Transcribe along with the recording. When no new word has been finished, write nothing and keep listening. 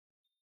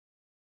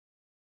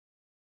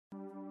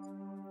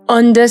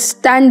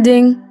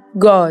Understanding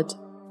God.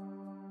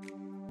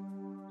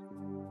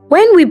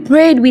 When we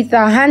prayed with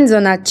our hands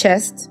on our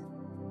chest,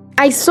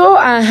 I saw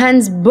our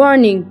hands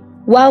burning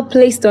while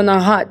placed on our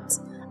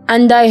hearts,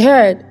 and I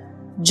heard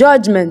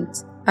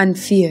judgment and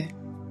fear.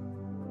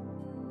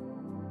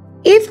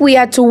 If we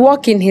are to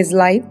walk in His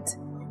light,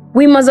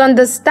 we must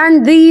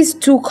understand these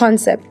two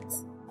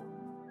concepts.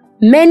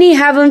 Many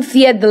haven't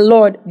feared the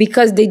Lord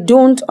because they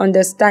don't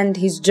understand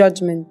His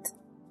judgment.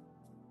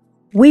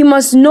 We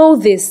must know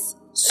this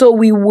so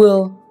we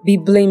will be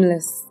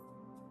blameless.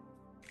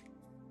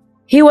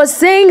 He was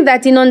saying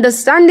that in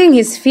understanding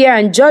His fear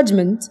and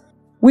judgment,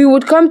 we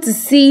would come to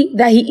see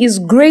that He is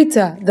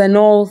greater than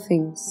all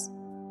things.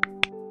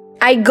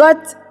 I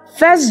got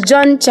 1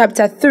 John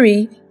chapter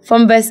 3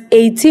 from verse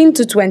 18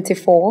 to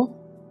 24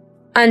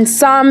 and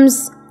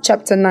Psalms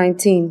chapter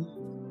 19.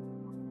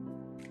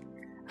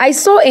 I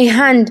saw a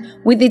hand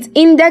with its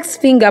index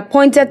finger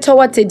pointed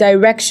towards a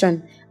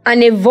direction,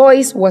 and a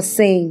voice was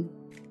saying,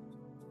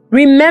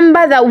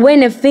 "Remember that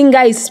when a finger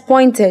is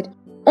pointed,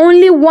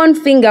 only one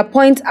finger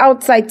points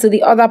outside to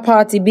the other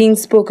party being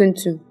spoken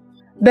to,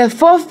 but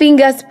 4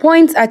 fingers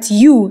point at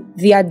you,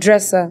 the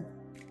addresser.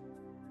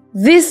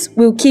 This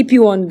will keep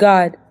you on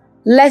guard,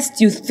 lest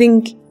you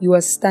think you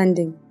are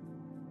standing."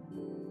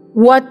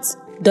 What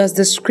does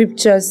the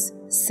scriptures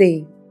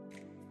say?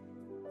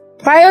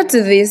 Prior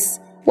to this,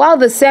 while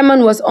the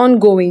sermon was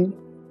ongoing,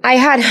 I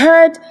had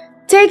heard,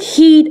 "Take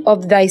heed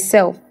of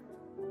thyself."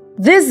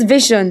 This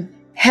vision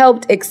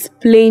helped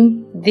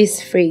explain this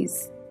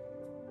phrase.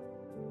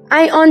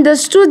 I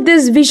understood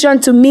this vision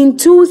to mean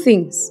 2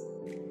 things.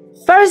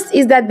 First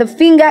is that the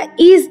finger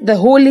is the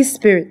Holy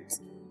Spirit.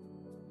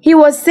 He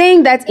was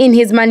saying that in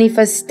His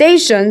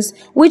manifestations,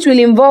 which will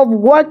involve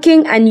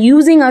working and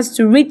using us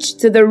to reach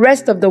to the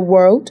rest of the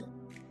world,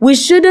 we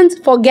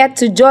shouldn't forget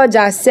to judge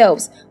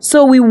ourselves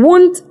so we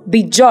won't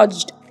be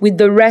judged with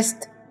the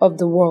rest of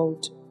the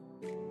world.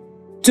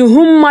 To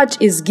whom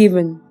much is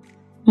given,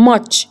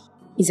 much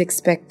is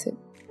expected.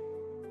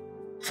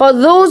 For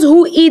those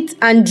who eat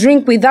and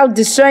drink without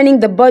discerning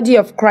the body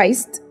of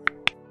Christ,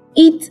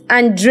 eat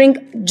and drink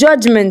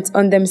judgment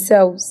on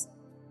themselves.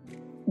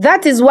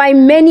 That is why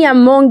many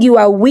among you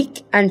are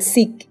weak and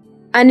sick,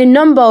 and a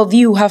number of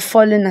you have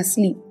fallen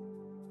asleep.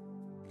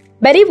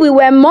 But if we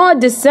were more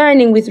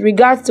discerning with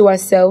regards to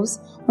ourselves,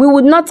 we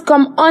would not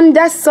come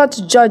under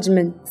such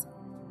judgment.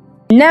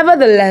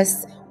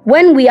 Nevertheless,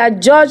 when we are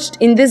judged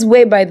in this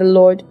way by the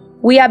Lord,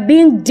 we are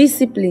being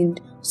disciplined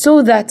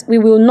so that we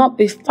will not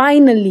be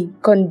finally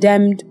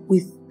condemned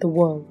with the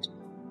world.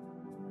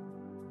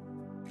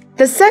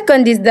 The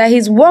second is that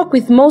His work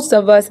with most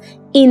of us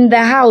in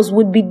the house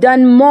would be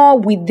done more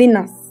within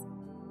us,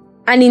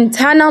 an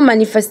internal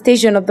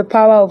manifestation of the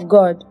power of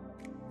God,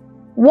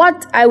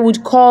 what I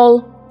would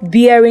call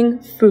bearing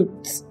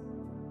fruit,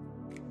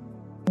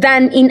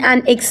 than in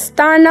an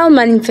external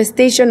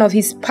manifestation of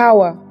His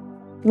power,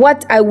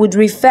 what I would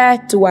refer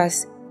to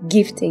as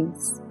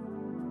giftings.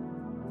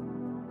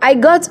 I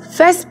got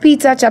 1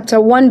 Peter chapter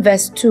 1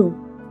 verse 2.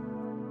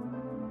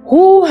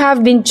 Who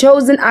have been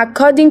chosen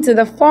according to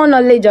the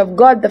foreknowledge of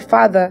God the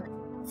Father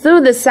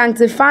through the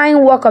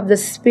sanctifying work of the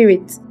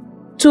Spirit,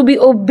 to be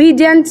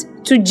obedient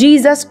to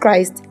Jesus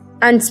Christ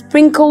and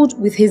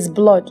sprinkled with His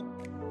blood.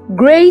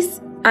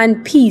 Grace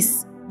and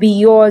peace be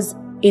yours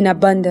in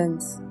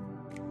abundance.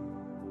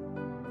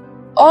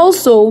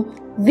 Also,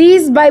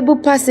 these Bible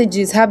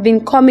passages have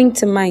been coming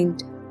to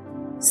mind.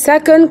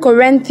 2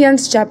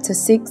 Corinthians chapter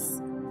 6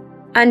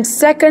 and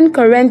 2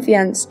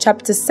 Corinthians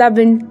chapter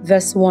 7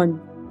 verse 1.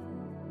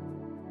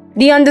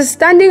 The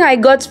understanding I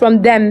got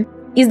from them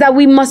is that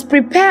we must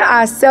prepare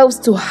ourselves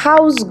to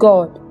house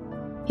God.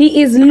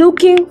 He is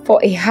looking for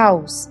a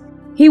house.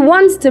 He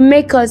wants to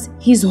make us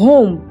His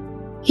home,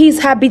 His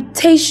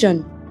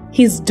habitation,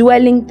 His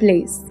dwelling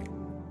place.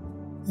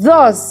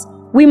 Thus,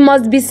 we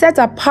must be set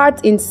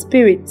apart in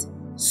spirit,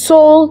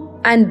 soul,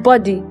 and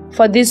body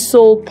for this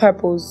sole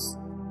purpose.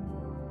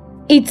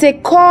 It's a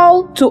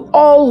call to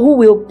all who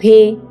will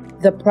pay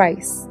the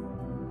price.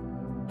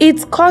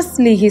 It's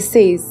costly, he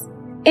says,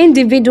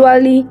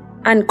 individually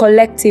and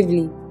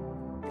collectively.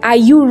 Are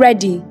you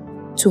ready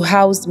to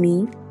house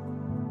me?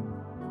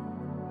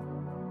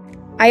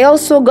 I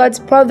also got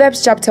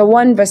Proverbs chapter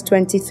 1 verse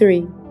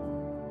 23.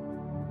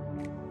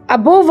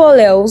 Above all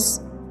else,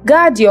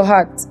 guard your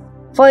heart,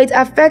 for it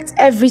affects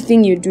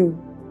everything you do.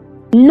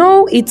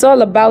 Know it's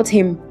all about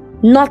Him,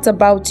 not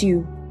about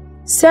you.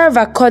 Serve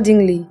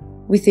accordingly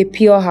with a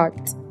pure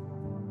heart.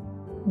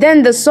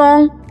 Then the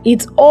song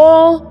It's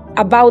All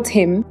About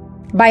Him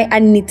by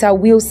Anita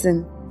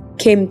Wilson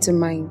came to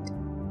mind.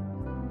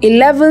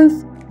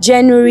 11th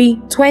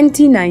January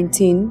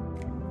 2019,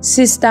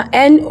 Sister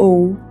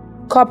N.O.,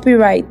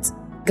 copyright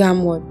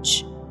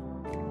Gamwatch.